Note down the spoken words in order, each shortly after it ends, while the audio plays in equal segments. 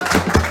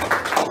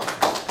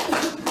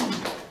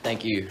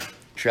Thank you,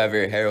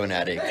 Trevor, heroin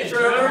addict. Hey,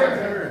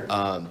 Trevor.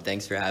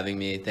 Thanks for having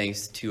me.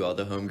 Thanks to all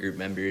the home group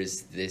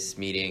members. This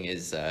meeting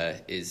is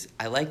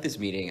I like this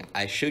meeting.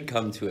 I should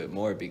come to it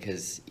more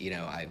because, you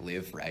know, I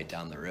live right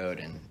down the road,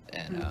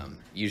 and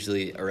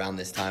usually around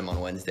this time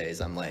on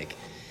Wednesdays, I'm like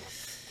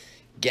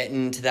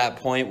getting to that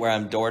point where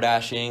I'm door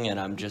dashing and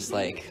I'm just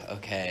like,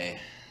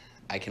 okay,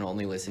 I can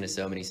only listen to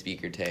so many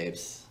speaker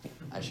tapes.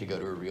 I should go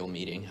to a real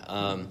meeting.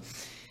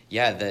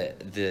 Yeah,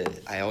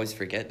 I always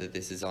forget that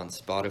this is on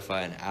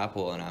Spotify and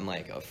Apple, and I'm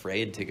like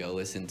afraid to go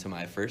listen to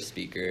my first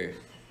speaker.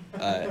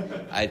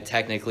 I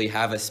technically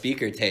have a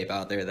speaker tape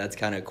out there. That's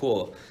kind of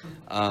cool.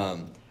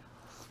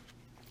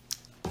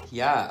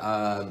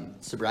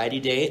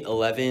 Sobriety date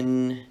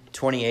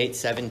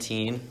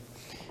 11/28/17,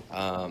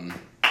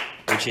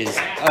 which is,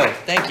 oh,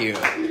 thank you.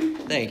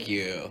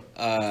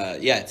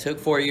 It took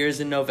 4 years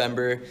in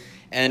November,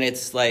 and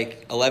it's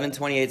like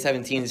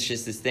 11/28/17 is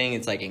just this thing.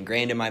 It's like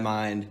ingrained in my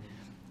mind.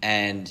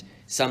 And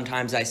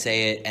sometimes I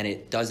say it and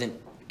it doesn't,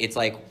 it's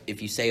like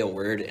if you say a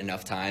word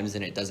enough times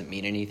and it doesn't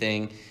mean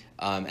anything.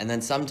 And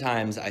then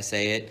sometimes I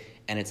say it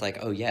and it's like,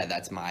 oh yeah,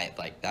 that's my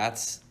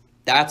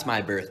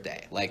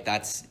birthday. Like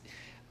that's,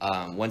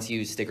 once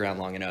you stick around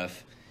long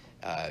enough,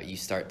 you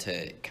start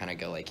to kind of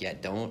go like, yeah,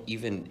 don't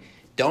even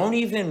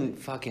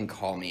fucking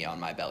call me on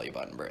my belly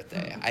button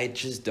birthday. I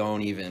just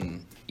don't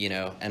even, you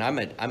know, and I'm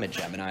a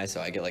Gemini,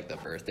 so I get like the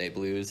birthday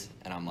blues,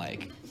 and I'm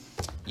like,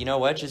 you know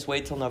what, just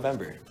wait till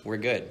November. We're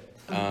good.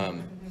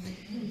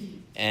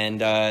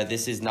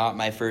 This is not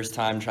my first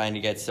time trying to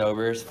get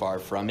sober. It's far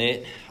from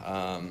it.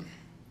 I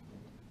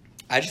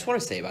just want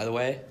to say, by the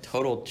way,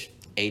 total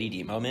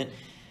ADD moment.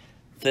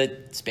 The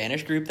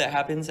Spanish group that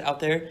happens out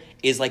there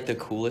is like the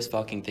coolest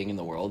fucking thing in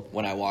the world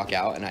when I walk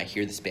out and I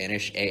hear the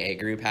Spanish AA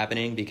group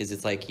happening, because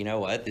it's like, you know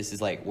what, this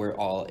is like, we're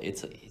all,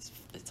 it's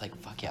like,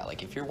 fuck yeah,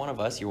 like if you're one of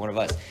us, you're one of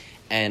us.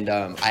 And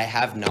I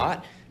have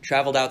not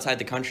traveled outside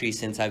the country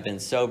since I've been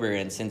sober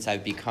and since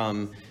I've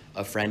become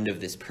a friend of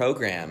this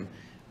program,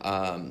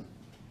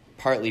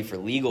 partly for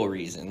legal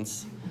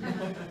reasons.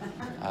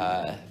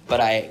 But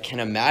I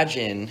can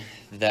imagine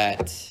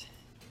that,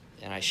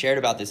 and I shared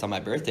about this on my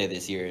birthday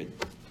this year,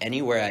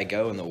 anywhere I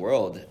go in the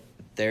world,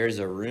 there's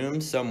a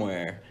room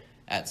somewhere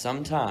at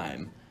some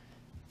time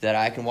that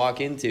I can walk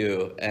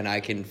into and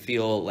I can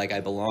feel like I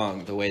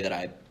belong the way that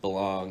I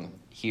belong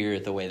here,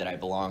 the way that I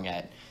belong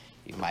at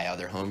my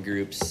other home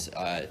groups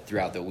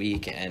throughout the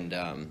week. And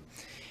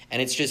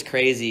it's just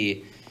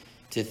crazy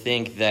to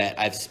think that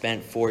I've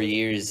spent 4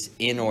 years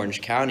in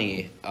Orange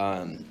County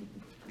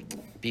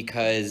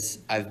because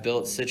I've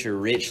built such a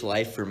rich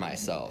life for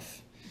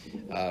myself.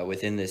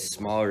 Within this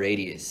small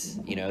radius,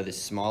 you know,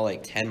 this small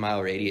like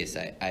 10-mile radius,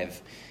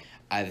 I've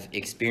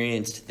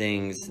experienced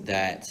things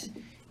that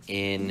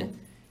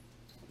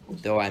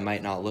though I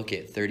might not look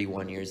at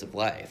 31 years of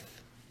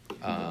life,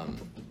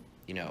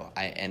 you know,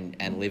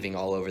 and living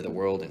all over the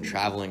world and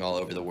traveling all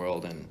over the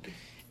world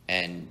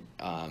and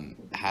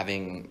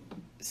having,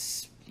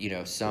 you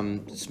know,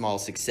 some small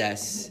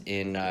success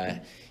in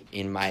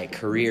my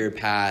career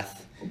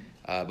path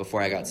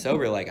before I got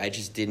sober. Like I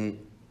just didn't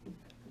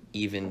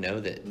even know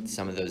that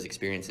some of those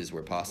experiences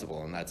were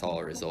possible, and that's all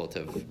a result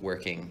of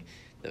working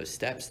those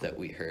steps that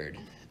we heard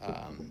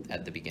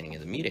at the beginning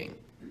of the meeting.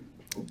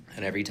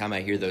 And every time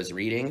I hear those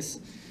readings,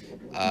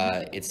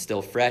 it's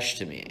still fresh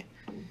to me.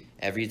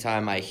 Every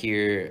time I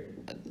hear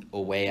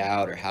a way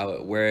out or how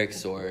it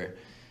works, or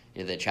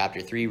you know, the chapter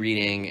 3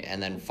 reading,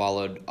 and then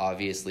followed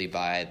obviously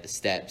by the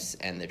steps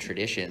and the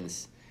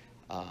traditions,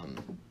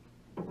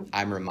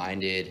 I'm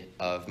reminded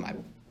of my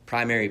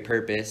primary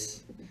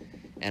purpose,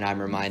 and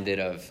I'm reminded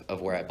of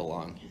where I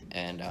belong,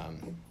 and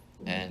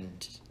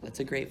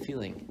that's a great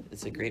feeling.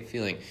 It's a great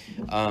feeling.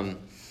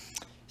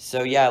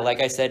 So yeah,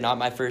 like I said, not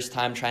my first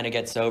time trying to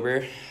get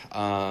sober.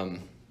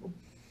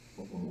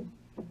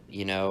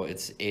 You know,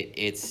 it's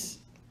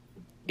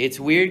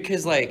weird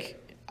because like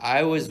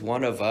I was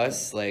one of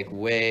us like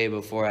way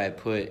before I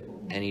put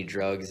any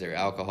drugs or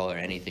alcohol or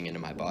anything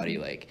into my body.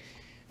 Like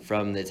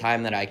from the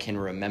time that I can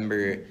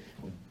remember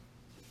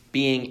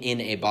being in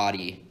a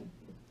body,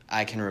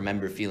 I can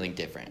remember feeling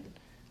different.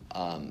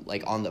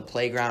 Like on the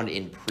playground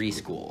in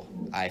preschool,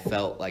 I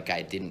felt like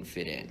I didn't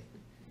fit in.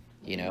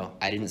 You know,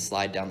 I didn't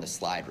slide down the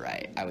slide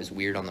right. I was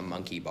weird on the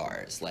monkey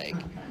bars. Like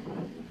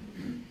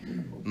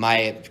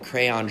my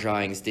crayon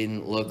drawings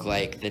didn't look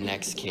like the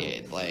next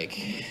kid.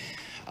 Like,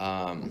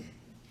 yeah,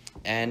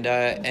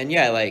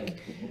 like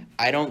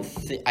I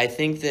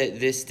think that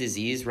this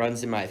disease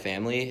runs in my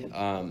family.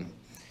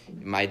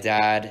 My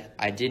dad,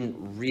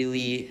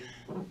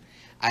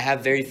 I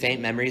have very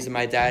faint memories of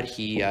my dad.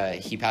 He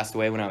passed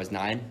away when I was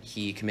 9.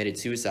 He committed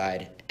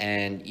suicide.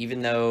 And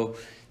even though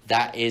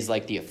that is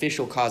like the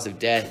official cause of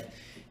death,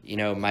 you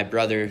know, my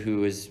brother,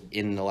 who has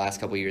in the last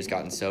couple of years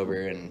gotten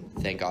sober, and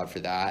thank God for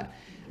that,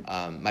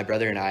 my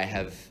brother and I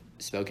have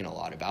spoken a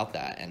lot about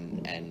that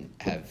and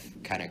have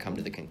kind of come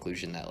to the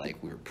conclusion that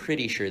like we were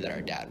pretty sure that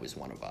our dad was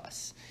one of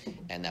us,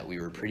 and that we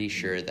were pretty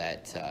sure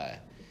that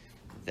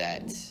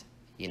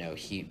you know,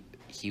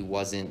 he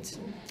wasn't,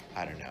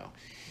 I don't know,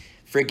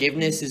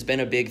 forgiveness has been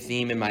a big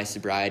theme in my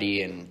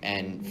sobriety,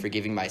 and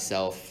forgiving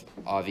myself,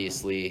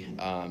 obviously,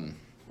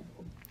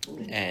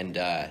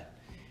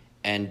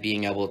 and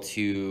being able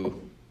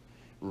to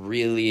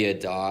really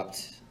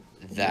adopt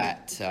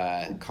that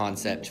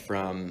concept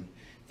from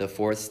the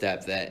fourth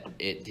step, that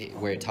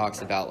where it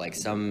talks about like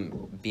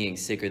some being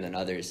sicker than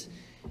others,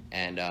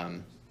 and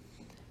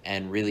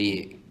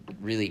really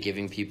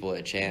giving people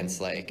a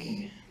chance,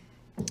 like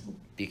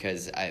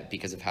because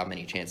of how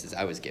many chances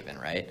I was given,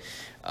 right?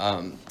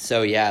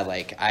 So yeah,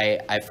 like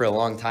I for a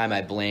long time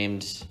I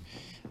blamed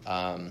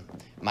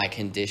my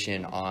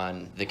condition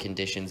on the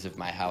conditions of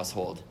my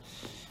household,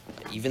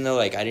 even though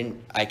like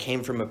I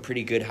came from a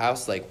pretty good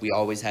house. Like we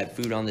always had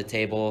food on the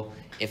table.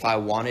 If I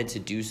wanted to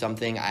do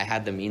something, I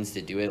had the means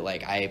to do it.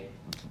 Like I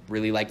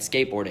really liked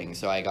skateboarding,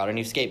 so I got a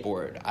new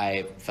skateboard.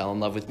 I fell in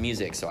love with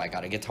music, so I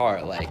got a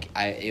guitar. Like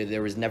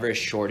there was never a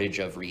shortage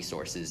of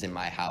resources in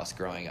my house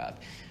growing up,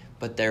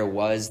 but there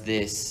was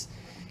this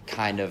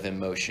kind of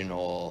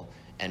emotional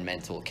and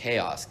mental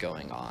chaos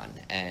going on,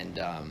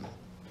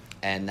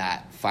 and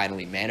that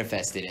finally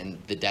manifested in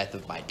the death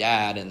of my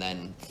dad, and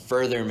then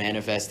further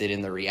manifested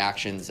in the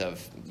reactions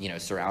of, you know,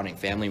 surrounding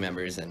family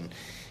members.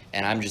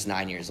 And I'm just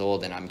 9 years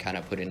old, and I'm kind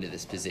of put into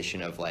this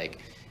position of like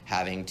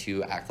having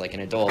to act like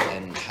an adult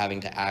and having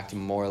to act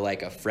more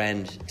like a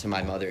friend to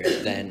my mother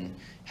than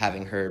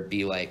having her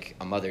be like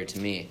a mother to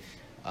me.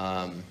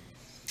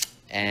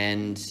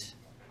 And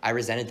I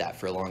resented that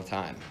for a long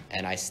time,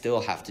 and I still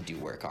have to do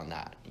work on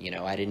that. You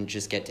know, I didn't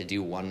just get to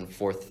do 1,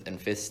 4th, and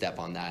 5th step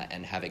on that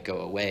and have it go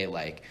away.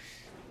 Like,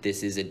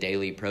 this is a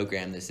daily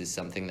program. This is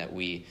something that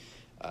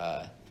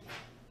I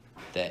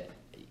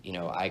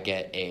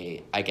get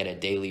a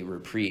daily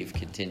reprieve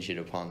contingent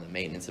upon the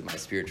maintenance of my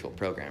spiritual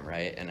program,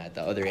 right? And at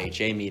the other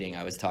HA meeting,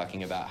 I was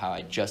talking about how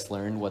I just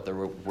learned what the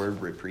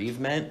word reprieve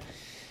meant,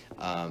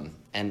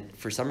 and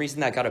for some reason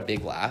that got a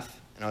big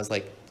laugh, and I was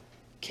like,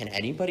 can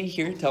anybody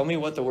here tell me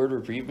what the word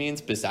reprieve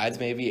means besides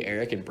maybe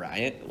Eric and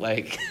Bryant?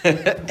 Like,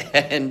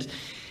 and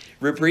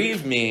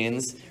reprieve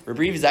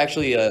is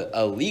actually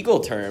a legal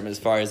term, as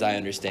far as I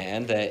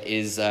understand, that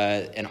is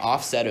an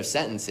offset of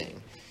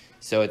sentencing.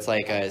 So it's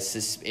like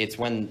it's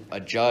when a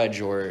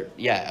judge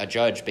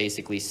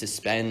basically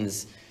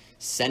suspends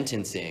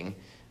sentencing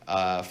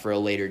for a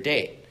later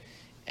date.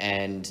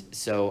 And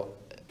so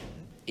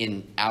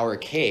in our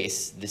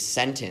case, the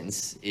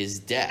sentence is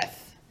death.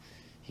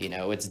 You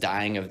know, it's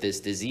dying of this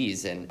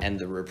disease, and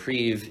the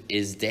reprieve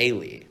is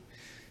daily.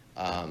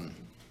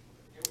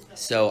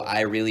 So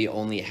I really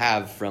only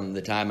have from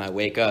the time I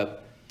wake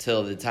up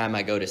till the time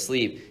I go to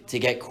sleep to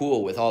get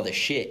cool with all the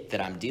shit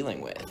that I'm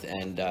dealing with.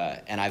 And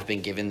I've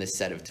been given this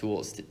set of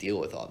tools to deal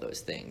with all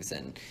those things.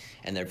 And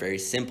they're very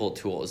simple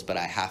tools, but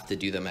I have to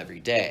do them every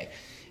day.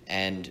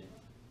 And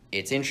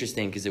it's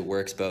interesting because it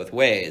works both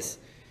ways.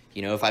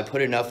 You know, if I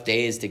put enough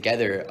days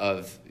together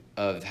of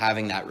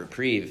having that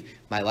reprieve,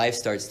 my life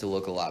starts to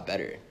look a lot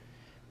better.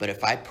 But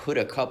if I put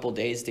a couple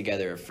days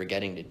together of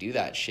forgetting to do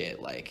that shit,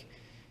 like,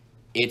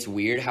 it's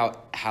weird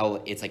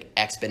how it's like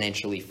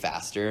exponentially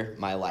faster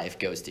my life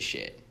goes to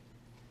shit.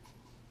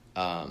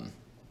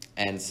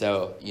 And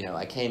so, you know,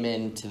 I came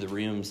into the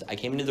rooms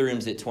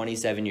at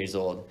 27 years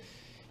old,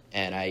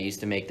 and I used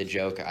to make the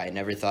joke, I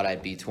never thought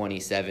I'd be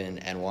 27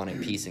 and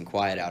wanting peace and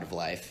quiet out of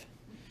life.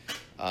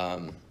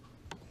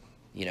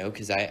 You know,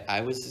 because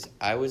I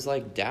was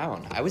like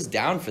down. I was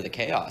down for the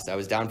chaos. I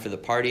was down for the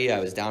party. I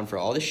was down for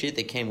all the shit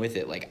that came with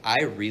it. Like,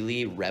 I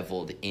really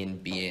reveled in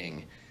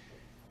being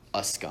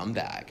a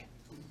scumbag.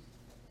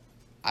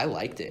 I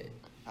liked it.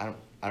 I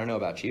don't know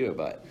about you,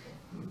 but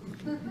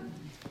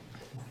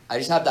I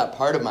just have that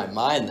part of my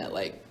mind that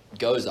like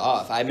goes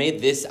off. I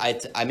made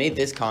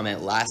this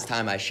comment last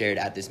time I shared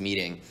at this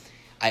meeting.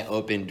 I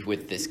opened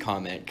with this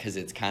comment because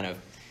it's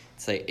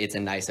a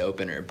nice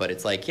opener, but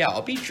it's like, yeah,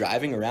 I'll be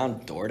driving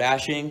around door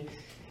dashing,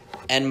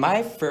 and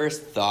my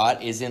first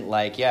thought isn't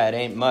like, yeah, it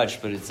ain't much,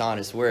 but it's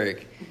honest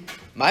work.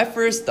 My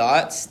first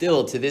thought,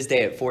 still to this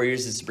day at 4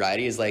 years of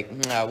sobriety, is like,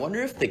 I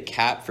wonder if the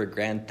cap for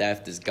grand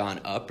theft has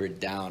gone up or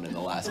down in the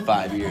last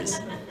 5 years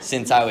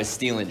since I was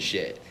stealing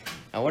shit.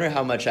 I wonder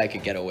how much I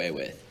could get away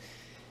with.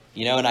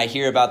 You know, and I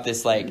hear about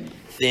this like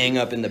thing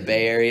up in the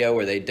Bay Area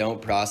where they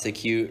don't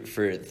prosecute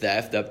for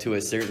theft up to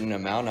a certain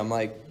amount. I'm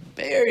like,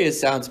 Bay Area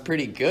sounds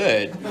pretty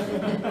good.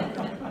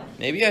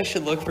 Maybe I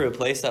should look for a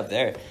place up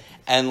there.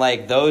 And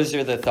like, those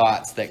are the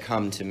thoughts that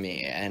come to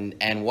me.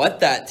 And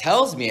what that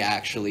tells me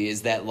actually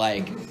is that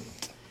like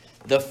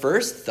the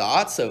first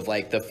thoughts of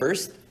like the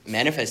first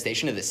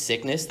manifestation of the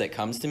sickness that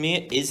comes to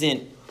me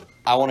isn't,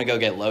 I want to go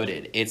get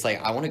loaded. It's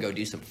like, I want to go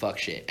do some fuck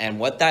shit. And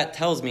what that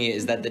tells me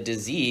is that the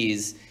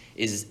disease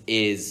is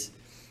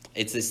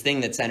it's this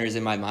thing that centers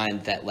in my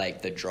mind that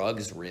like the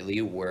drugs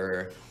really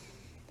were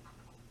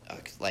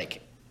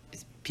like,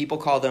 people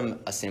call them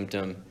a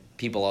symptom.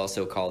 People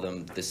also call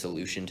them the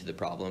solution to the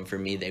problem. For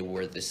me, they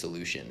were the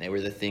solution. They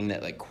were the thing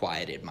that like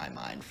quieted my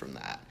mind from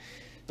that.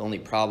 The only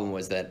problem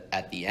was that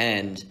at the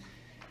end,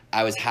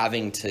 I was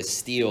having to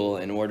steal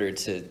in order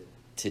to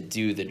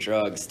do the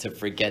drugs to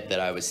forget that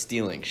I was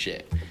stealing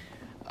shit.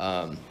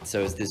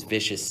 So it's this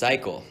vicious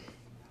cycle.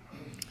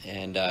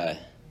 And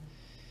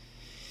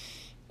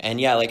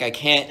yeah, like I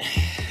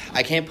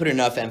can't put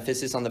enough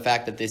emphasis on the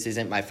fact that this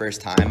isn't my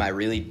first time. I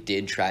really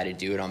did try to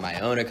do it on my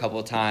own a couple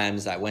of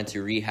times. I went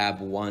to rehab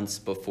once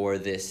before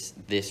this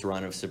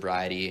run of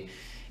sobriety,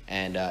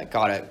 and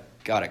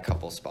got a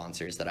couple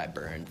sponsors that I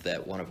burned.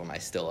 That one of them I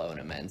still owe an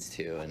amends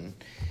to, and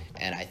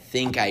I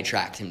think I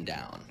tracked him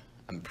down.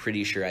 I'm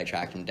pretty sure I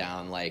tracked him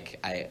down.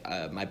 Like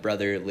my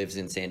brother lives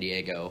in San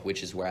Diego,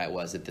 which is where I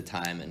was at the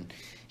time, and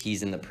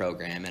he's in the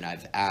program, and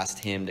I've asked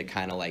him to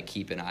kind of like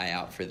keep an eye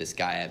out for this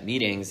guy at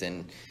meetings,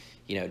 and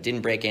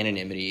didn't break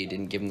anonymity,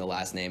 didn't give him the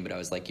last name, but I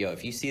was like, yo,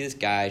 if you see this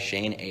guy,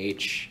 Shane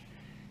H,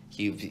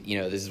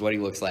 this is what he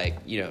looks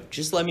like,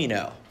 just let me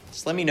know.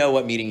 Just let me know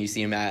what meeting you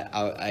see him at.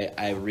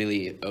 I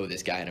really owe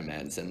this guy an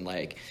amends. And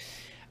like,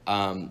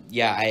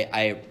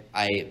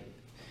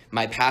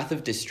 my path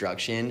of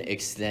destruction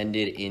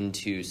extended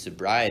into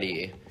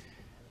sobriety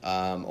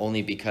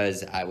only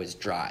because I was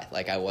dry.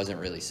 Like I wasn't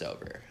really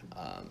sober.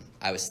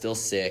 I was still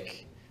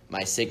sick.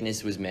 My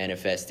sickness was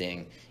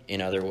manifesting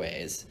in other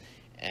ways.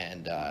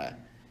 And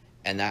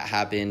that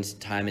happened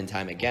time and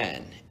time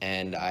again.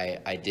 And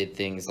I did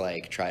things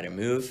like try to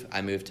move.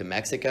 I moved to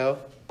Mexico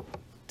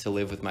to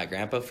live with my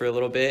grandpa for a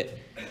little bit,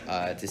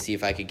 to see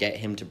if I could get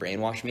him to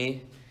brainwash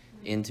me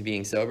into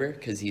being sober,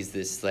 because he's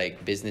this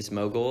like business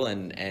mogul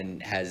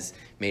and has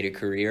made a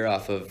career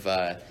off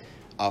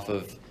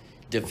of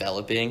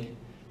developing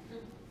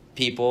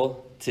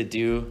people to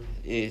do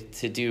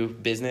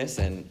business,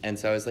 and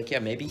so I was like, yeah,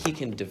 maybe he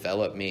can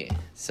develop me.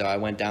 So I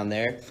went down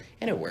there,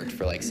 and it worked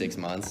for like 6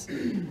 months,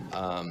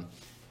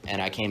 and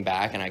I came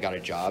back and I got a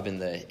job in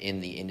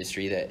the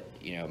industry that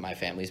my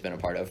family's been a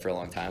part of for a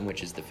long time,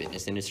 which is the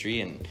fitness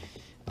industry, and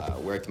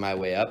worked my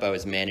way up. I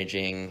was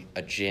managing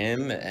a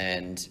gym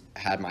and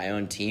had my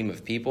own team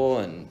of people,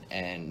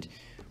 and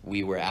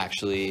we were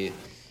actually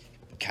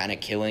kind of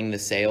killing the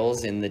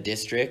sales in the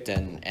district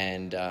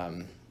and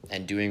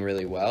doing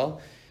really well.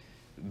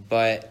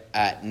 But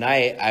at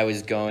night, I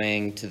was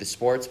going to the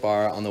sports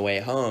bar on the way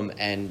home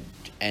and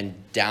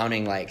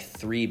downing like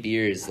 3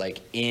 beers like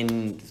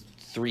in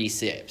 3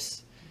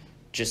 sips,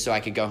 just so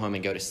I could go home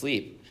and go to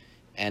sleep.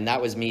 And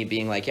that was me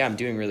being like, yeah, I'm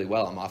doing really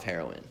well. I'm off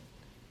heroin.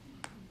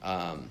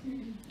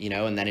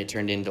 And then it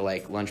turned into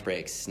like lunch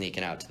breaks,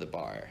 sneaking out to the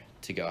bar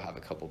to go have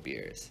a couple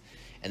beers.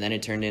 And then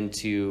it turned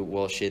into,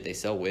 well, shit, they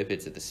sell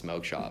whippets at the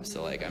smoke shop,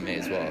 so like I may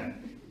as well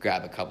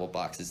grab a couple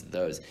boxes of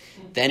those.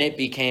 Then it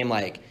became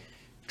like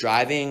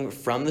driving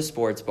from the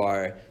sports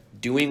bar,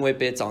 doing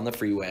whippets on the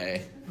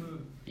freeway,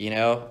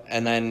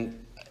 and then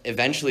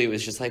eventually it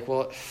was just like,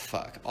 well,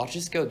 fuck, I'll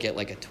just go get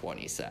like a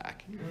 20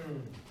 sack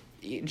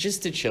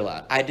just to chill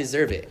out. I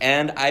deserve it.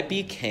 And I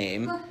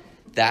became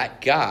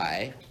that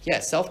guy. Yeah,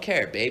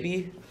 self-care,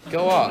 baby.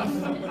 Go off.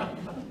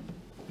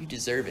 You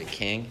deserve it,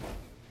 king.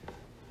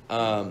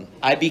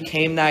 I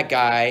became that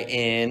guy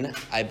in,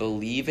 I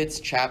believe it's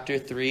chapter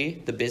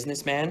 3, The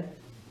Businessman.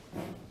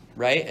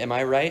 Right? Am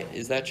I right?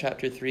 Is that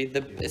chapter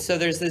 3? So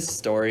there's this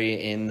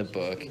story in the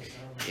book,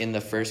 in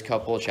the first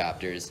couple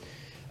chapters,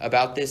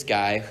 about this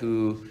guy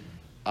who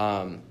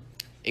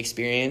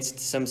experienced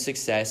some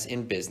success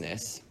in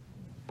business,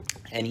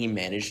 and he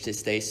managed to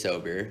stay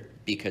sober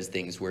because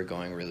things were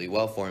going really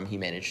well for him. He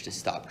managed to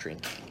stop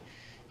drinking.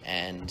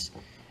 And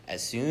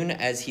as soon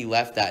as he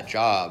left that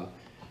job,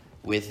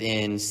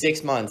 within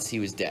 6 months, he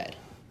was dead.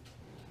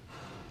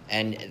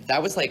 And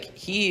that was like,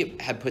 he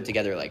had put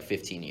together like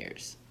 15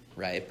 years.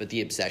 Right? But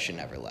the obsession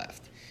never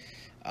left.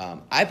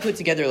 I put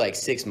together like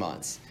 6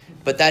 months,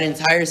 but that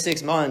entire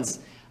 6 months,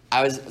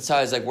 I was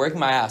like working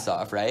my ass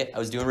off, right? I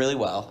was doing really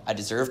well. I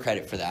deserve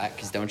credit for that,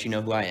 because don't you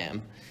know who I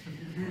am?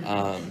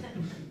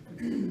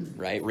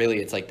 Right? Really,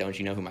 it's like, don't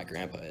you know who my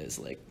grandpa is?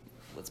 Like,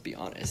 let's be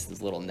honest,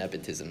 there's a little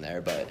nepotism there,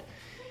 but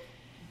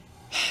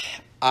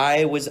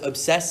I was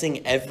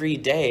obsessing every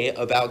day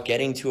about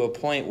getting to a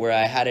point where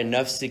I had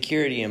enough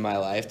security in my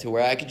life to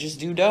where I could just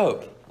do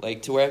dope.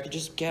 Like, to where I could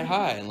just get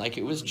high, and like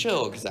it was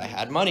chill because I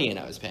had money and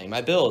I was paying my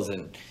bills,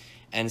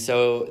 and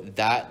so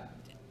that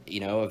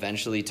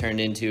eventually turned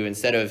into,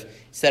 instead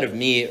of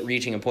me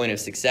reaching a point of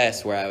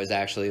success where I was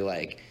actually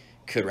like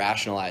could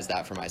rationalize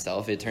that for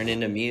myself, it turned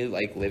into me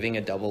like living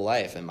a double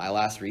life. And my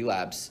last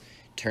relapse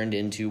turned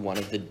into one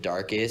of the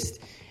darkest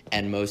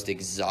and most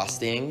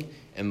exhausting,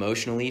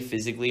 emotionally,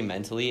 physically,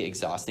 mentally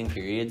exhausting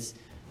periods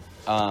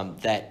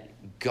that,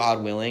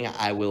 God willing,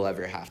 I will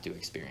ever have to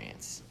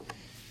experience.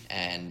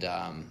 And,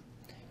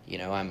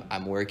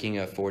 I'm working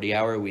a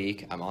 40-hour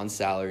week. I'm on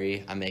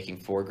salary. I'm making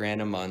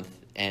 $4,000 a month,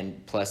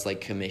 and plus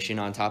like commission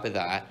on top of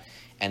that.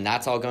 And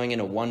that's all going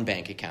into one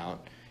bank account.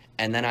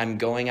 And then I'm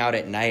going out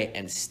at night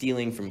and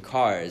stealing from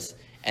cars,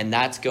 and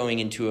that's going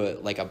into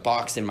a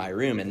box in my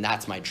room, and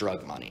that's my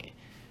drug money.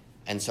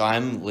 And so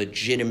I'm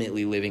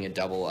legitimately living a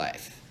double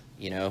life,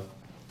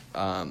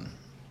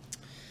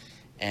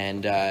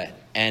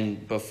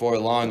 And before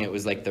long, it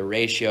was like the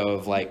ratio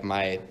of like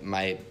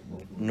my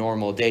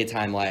normal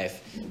daytime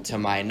life to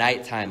my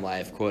nighttime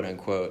life, quote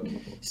unquote,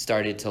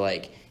 started to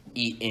like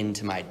eat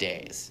into my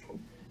days.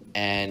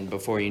 And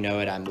before you know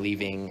it, I'm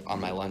leaving on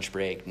my lunch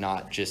break,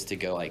 not just to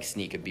go like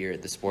sneak a beer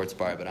at the sports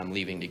bar, but I'm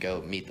leaving to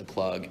go meet the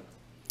plug.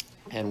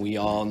 And we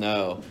all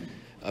know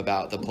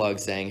about the plug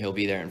saying he'll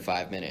be there in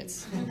 5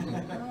 minutes.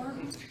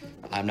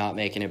 I'm not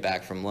making it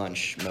back from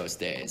lunch most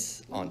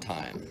days on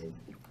time.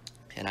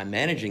 And I'm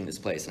managing this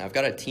place, and I've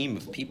got a team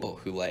of people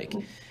who, like,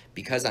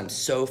 because I'm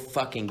so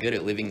fucking good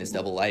at living this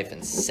double life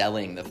and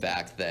selling the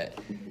fact that,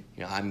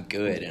 you know, I'm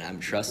good and I'm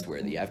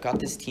trustworthy, I've got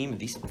this team of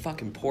these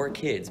fucking poor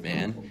kids,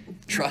 man,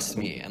 trust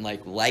me and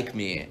like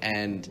me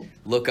and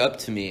look up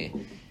to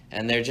me.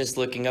 And they're just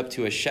looking up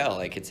to a shell,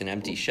 like it's an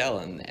empty shell,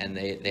 and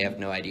they have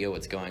no idea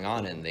what's going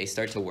on, and they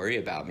start to worry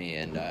about me.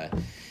 And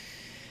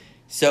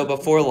so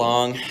before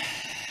long,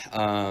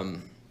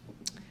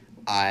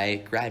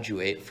 I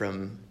graduate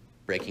from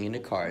breaking into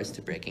cars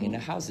to breaking into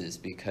houses,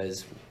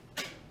 because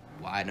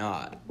why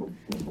not?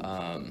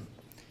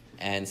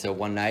 And so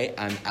one night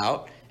I'm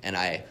out and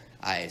I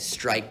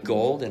strike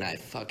gold, and I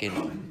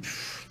fucking,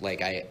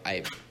 like,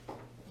 I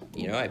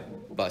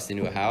bust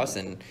into a house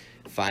and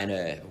find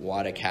a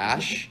wad of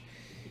cash,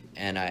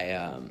 and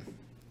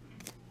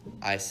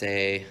I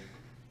say,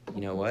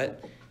 you know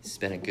what? It's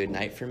been a good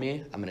night for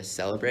me. I'm gonna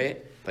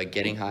celebrate by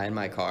getting high in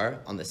my car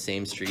on the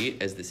same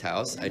street as this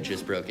house I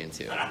just broke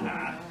into.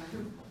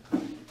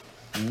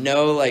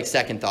 No, like,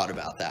 second thought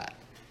about that.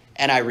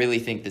 And I really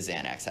think the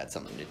Xanax had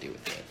something to do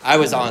with it. I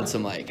was on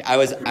some, like, I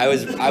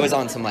was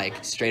on some,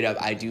 like, straight up,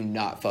 I do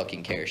not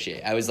fucking care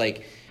shit. I was,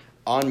 like,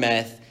 on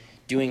meth,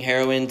 doing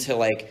heroin to,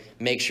 like,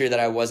 make sure that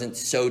I wasn't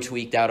so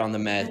tweaked out on the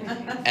meth,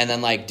 and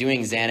then, like,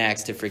 doing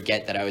Xanax to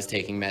forget that I was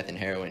taking meth and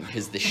heroin,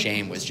 because the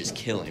shame was just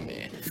killing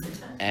me.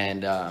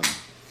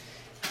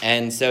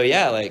 And so,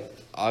 yeah, like,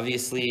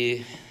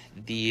 obviously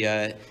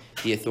the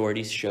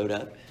authorities showed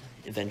up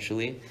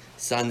eventually.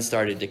 Sun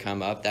started to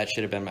come up. That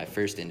should have been my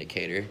first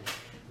indicator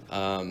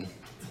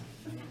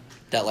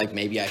that, like,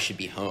 maybe I should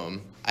be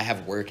home. I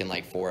have work in,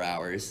 like, 4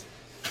 hours.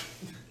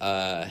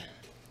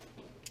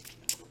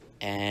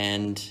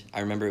 And I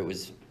remember it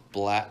was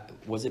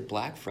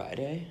Black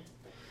Friday?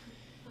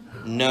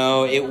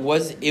 No, it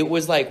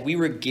was like we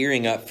were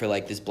gearing up for,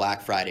 like, this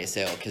Black Friday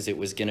sale, because it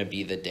was gonna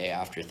be the day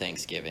after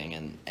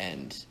Thanksgiving,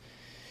 and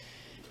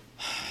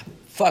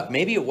fuck,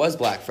 maybe it was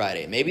Black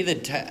Friday. Maybe the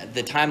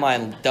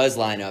timeline does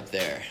line up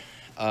there,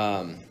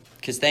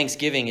 because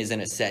Thanksgiving isn't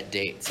a set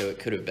date, so it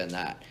could have been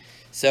that.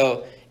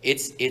 So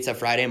it's a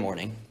Friday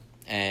morning,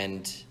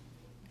 and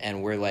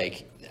we're,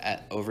 like,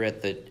 over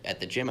at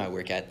the gym I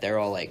work at. They're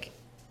all, like,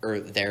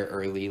 they're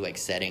early, like,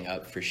 setting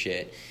up for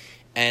shit,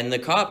 and the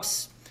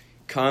cops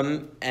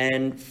come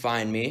and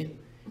find me,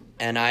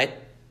 and I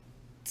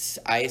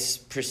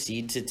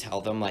proceed to tell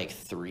them, like,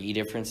 3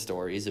 different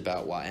stories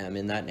about why I'm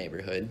in that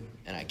neighborhood,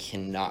 and I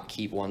cannot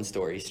keep one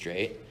story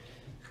straight.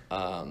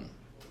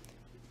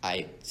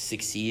 I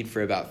succeed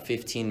for about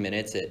 15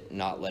 minutes at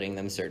not letting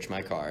them search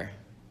my car,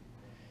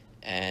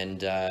 and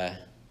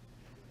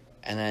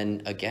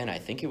then, again, I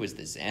think it was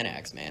the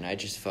Xanax, man. I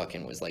just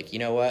fucking was like, you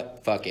know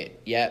what? Fuck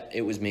it. Yeah,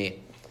 it was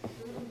me.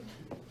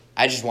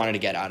 I just wanted to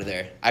get out of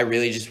there. I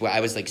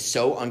was, like,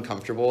 so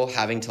uncomfortable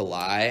having to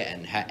lie,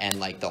 and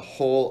like,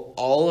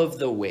 all of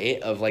the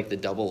weight of, like, the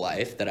double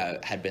life that I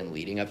had been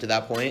leading up to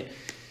that point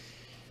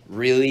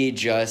really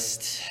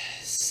just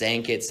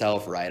sank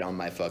itself right on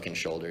my fucking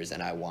shoulders,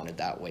 and I wanted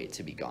that weight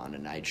to be gone.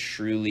 And I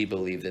truly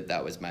believe that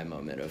that was my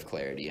moment of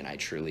clarity, and I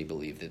truly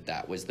believe that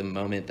that was the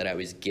moment that I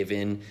was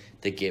given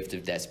the gift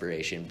of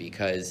desperation,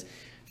 because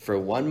for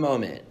one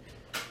moment,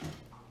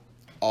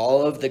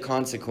 all of the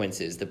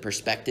consequences, the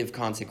prospective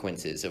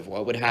consequences of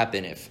what would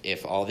happen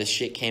if all this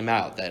shit came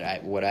out,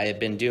 what I had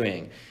been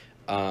doing,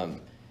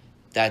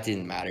 that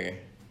didn't matter.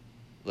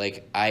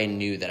 Like, I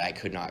knew that I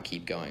could not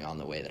keep going on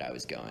the way that I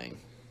was going.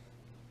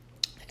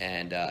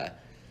 And I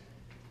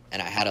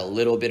had a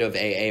little bit of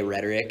AA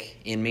rhetoric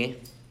in me.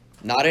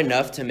 Not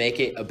enough to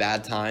make it a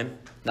bad time.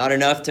 Not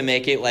enough to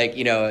make it, like,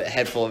 you know, a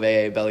head full of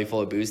AA, belly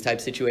full of booze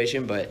type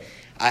situation, but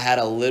I had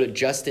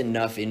just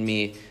enough in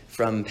me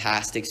from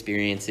past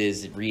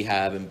experiences,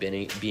 rehab, and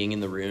being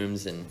in the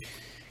rooms and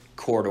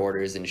court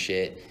orders and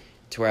shit,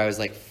 to where I was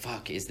like,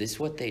 fuck, is this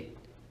what they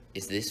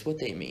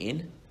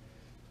mean?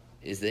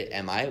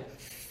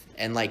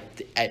 And, like,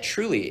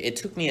 truly, it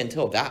took me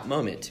until that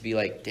moment to be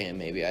like, damn,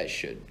 maybe I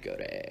should go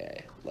to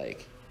AA.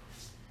 Like,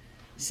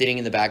 sitting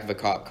in the back of a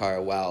cop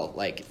car while,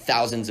 like,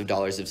 thousands of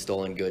dollars of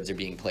stolen goods are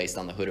being placed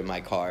on the hood of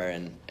my car,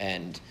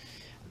 and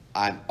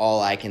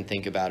all I can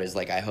think about is,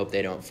 like, I hope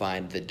they don't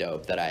find the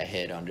dope that I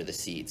hid under the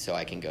seat so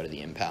I can go to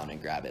the impound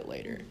and grab it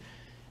later.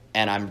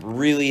 And I'm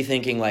really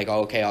thinking, like,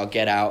 okay, I'll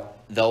get out.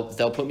 They'll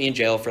put me in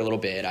jail for a little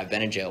bit. I've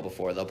been in jail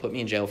before. They'll put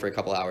me in jail for a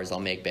couple hours. I'll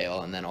make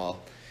bail, and then I'll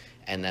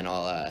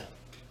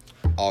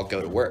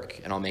go to work,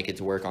 and I'll make it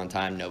to work on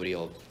time. Nobody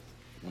will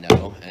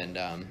know. And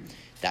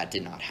that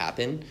did not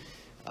happen.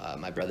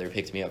 My brother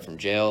picked me up from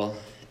jail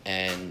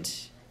and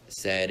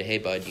said, hey,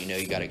 bud, you know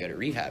you got to go to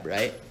rehab,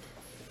 right?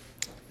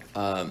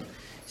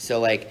 So,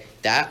 like,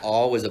 that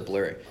all was a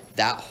blur.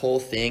 That whole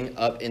thing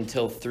up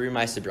until through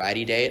my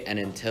sobriety date and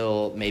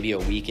until maybe a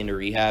week into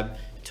rehab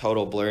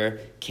total blur.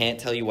 Can't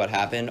tell you what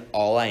happened.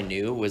 All I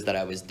knew was that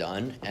I was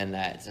done, and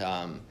that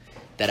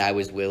that I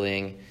was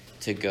willing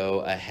to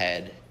go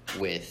ahead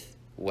with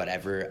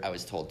whatever I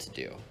was told to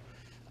do.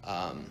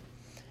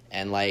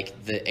 And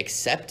like the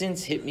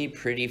acceptance hit me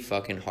pretty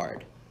fucking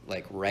hard.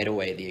 Like right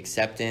away, the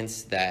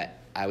acceptance that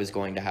I was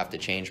going to have to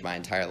change my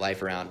entire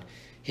life around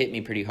hit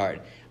me pretty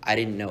hard. I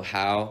didn't know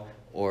how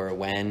or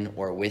when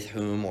or with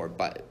whom or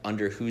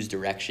under whose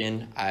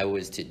direction I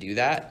was to do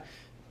that.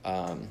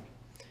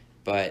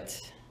 But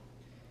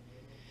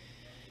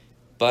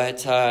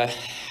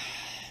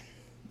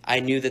I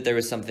knew that there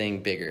was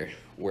something bigger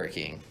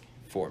working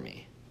for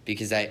me,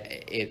 because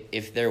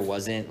if there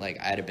wasn't, like,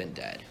 I'd have been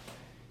dead.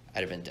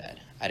 I'd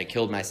have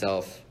killed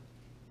myself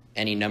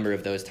any number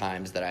of those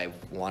times that I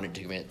wanted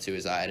to commit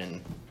suicide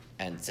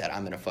and said,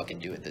 I'm gonna fucking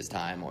do it this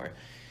time, or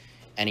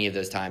any of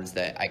those times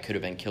that I could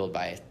have been killed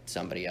by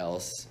somebody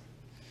else,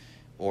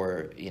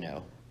 or, you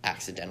know,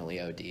 accidentally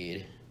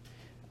OD'd.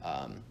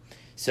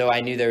 So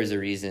I knew there was a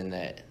reason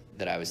that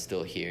I was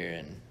still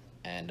here,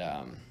 and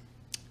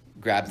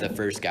grabbed the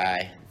first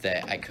guy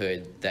that I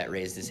could that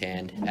raised his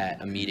hand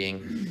at a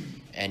meeting,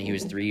 and he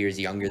was 3 years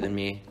younger than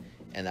me,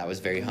 and that was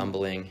very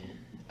humbling.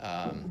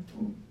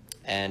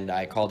 And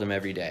I called him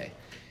every day,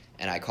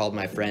 and I called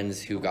my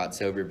friends who got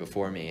sober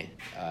before me,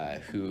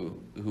 who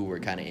were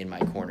kind of in my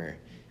corner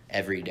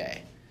every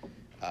day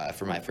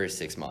for my first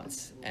 6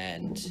 months.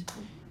 And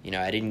you know,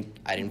 I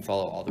didn't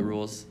follow all the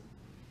rules.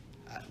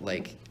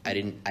 Like I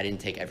didn't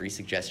take every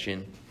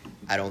suggestion.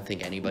 I don't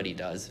think anybody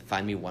does.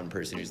 Find me one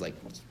person who's like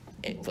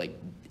A+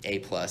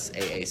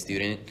 AA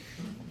student.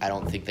 I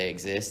don't think they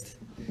exist.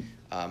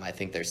 I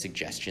think they're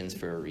suggestions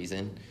for a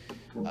reason.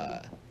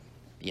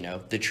 You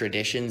know, the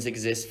traditions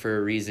exist for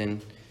a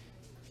reason,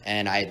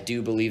 and I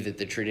do believe that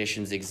the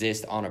traditions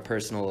exist on a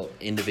personal,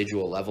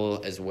 individual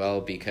level as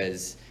well,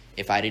 because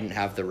if I didn't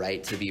have the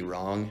right to be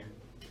wrong,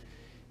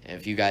 and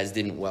if you guys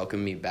didn't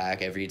welcome me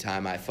back every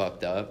time I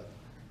fucked up,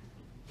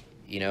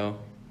 you know,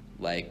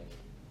 like,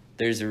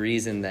 there's a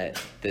reason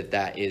that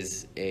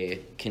is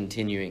a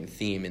continuing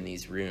theme in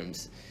these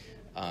rooms.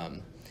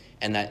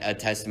 And that a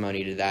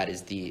testimony to that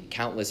is the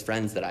countless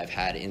friends that I've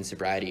had in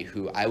sobriety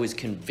who I was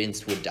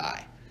convinced would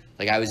die.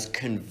 Like, I was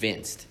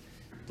convinced,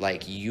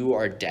 like, you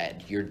are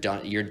dead. You're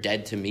done. You're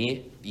dead to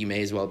me. You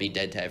may as well be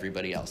dead to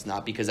everybody else.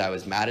 Not because I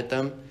was mad at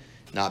them,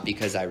 not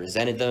because I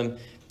resented them,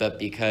 but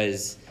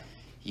because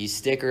you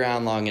stick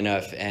around long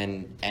enough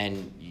and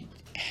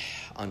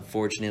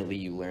unfortunately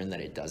you learn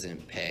that it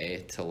doesn't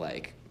pay to,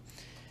 like,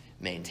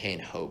 maintain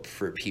hope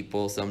for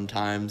people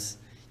sometimes.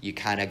 You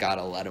kind of got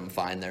to let them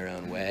find their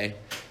own way.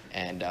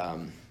 And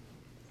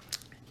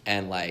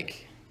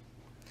like,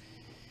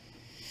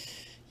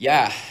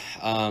 yeah,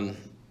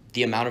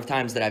 the amount of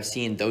times that I've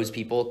seen those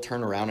people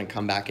turn around and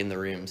come back in the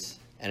rooms,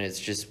 and it's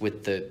just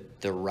with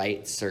the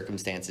right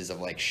circumstances of,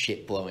 like,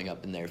 shit blowing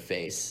up in their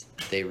face,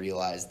 they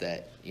realize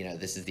that, you know,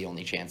 this is the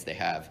only chance they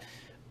have,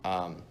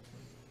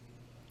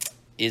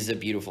 is a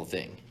beautiful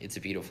thing. It's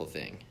a beautiful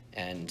thing.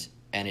 And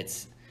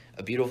it's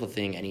a beautiful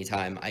thing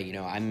anytime I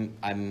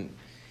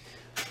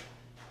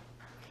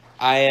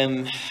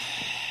am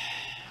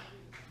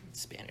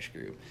Spanish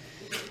group.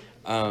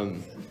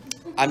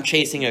 I'm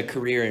chasing a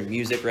career in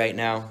music right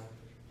now,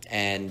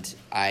 and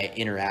I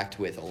interact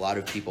with a lot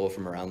of people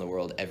from around the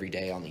world every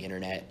day on the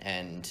internet,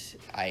 and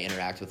I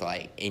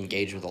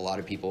engage with a lot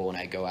of people when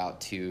I go out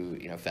to,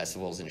 you know,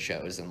 festivals and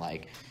shows, and,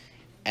 like,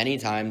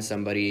 anytime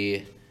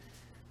somebody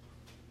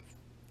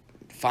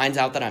finds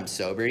out that I'm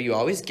sober, you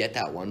always get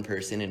that one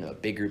person in a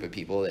big group of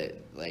people that,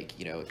 like,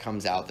 you know, it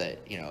comes out that,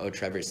 you know, oh,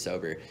 Trevor's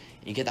sober.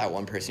 And you get that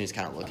one person who's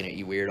kind of looking at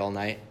you weird all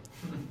night.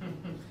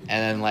 And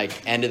then,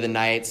 like, end of the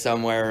night,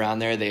 somewhere around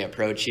there, they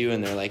approach you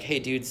and they're like, hey,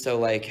 dude, so,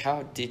 like,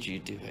 how did you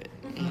do it?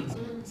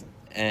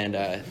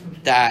 And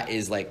that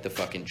is, like, the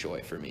fucking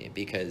joy for me,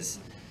 because,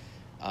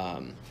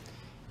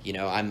 you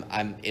know,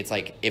 it's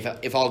like,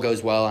 if all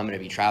goes well, I'm going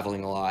to be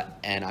traveling a lot,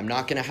 and I'm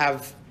not going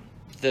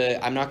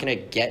to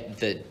get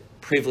the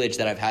privilege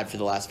that I've had for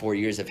the last 4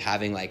 years of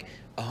having, like,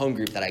 a home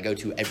group that I go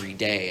to every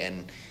day,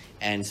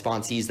 and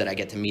sponsees that I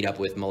get to meet up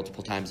with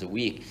multiple times a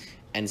week.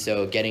 And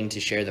so getting to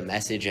share the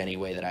message any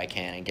way that I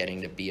can, and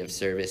getting to be of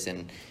service,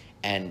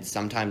 and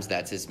sometimes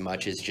that's as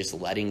much as just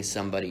letting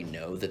somebody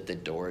know that the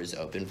door is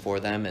open for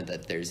them and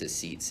that there's a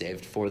seat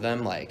saved for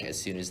them, like, as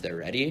soon as they're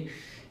ready,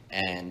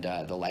 and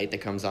the light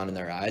that comes on in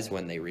their eyes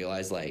when they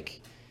realize,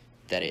 like,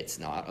 that it's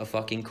not a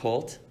fucking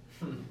cult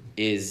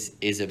is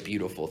a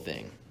beautiful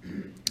thing.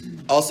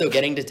 Also,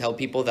 getting to tell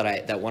people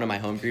that one of my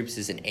home groups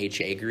is an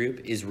HA group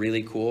is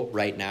really cool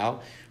right now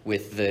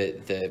with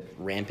the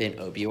rampant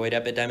opioid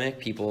epidemic.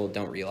 People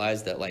don't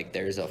realize that, like,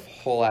 there's a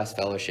whole ass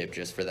fellowship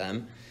just for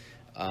them.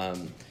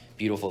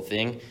 Beautiful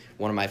thing.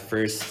 One of my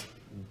first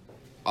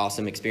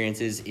awesome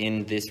experiences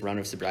in this run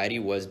of sobriety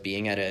was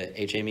being at a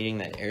HA meeting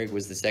that Eric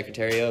was the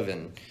secretary of,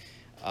 and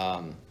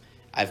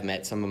I've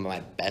met some of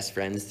my best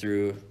friends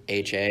through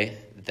HA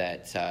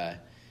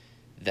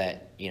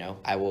that, you know,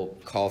 I will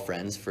call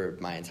friends for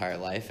my entire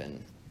life,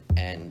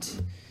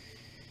 and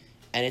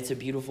And it's a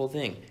beautiful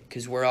thing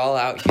because we're all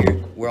out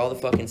here. We're all the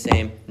fucking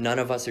same. None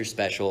of us are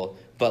special,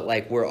 but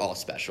like we're all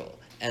special.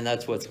 And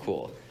that's what's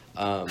cool.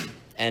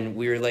 And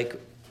we're like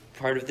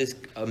part of this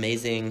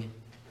amazing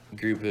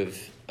group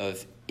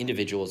of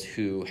individuals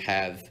who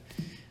have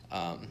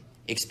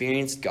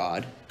experienced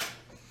God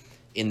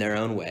in their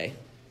own way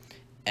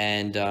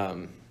and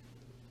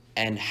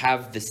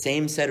have the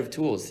same set of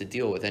tools to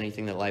deal with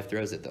anything that life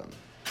throws at them.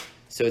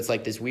 So it's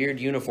like this weird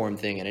uniform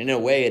thing, and in a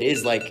way it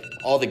is like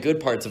all the good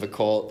parts of a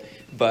cult,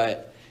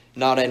 but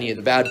not any of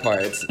the bad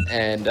parts.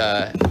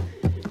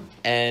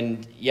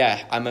 And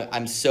yeah,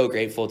 I'm so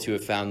grateful to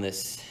have found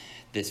this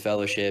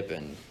fellowship,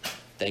 and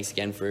thanks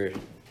again for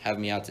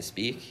having me out to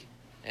speak.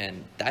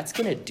 And that's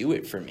gonna do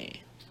it for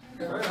me.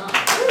 Right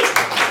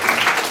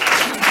on.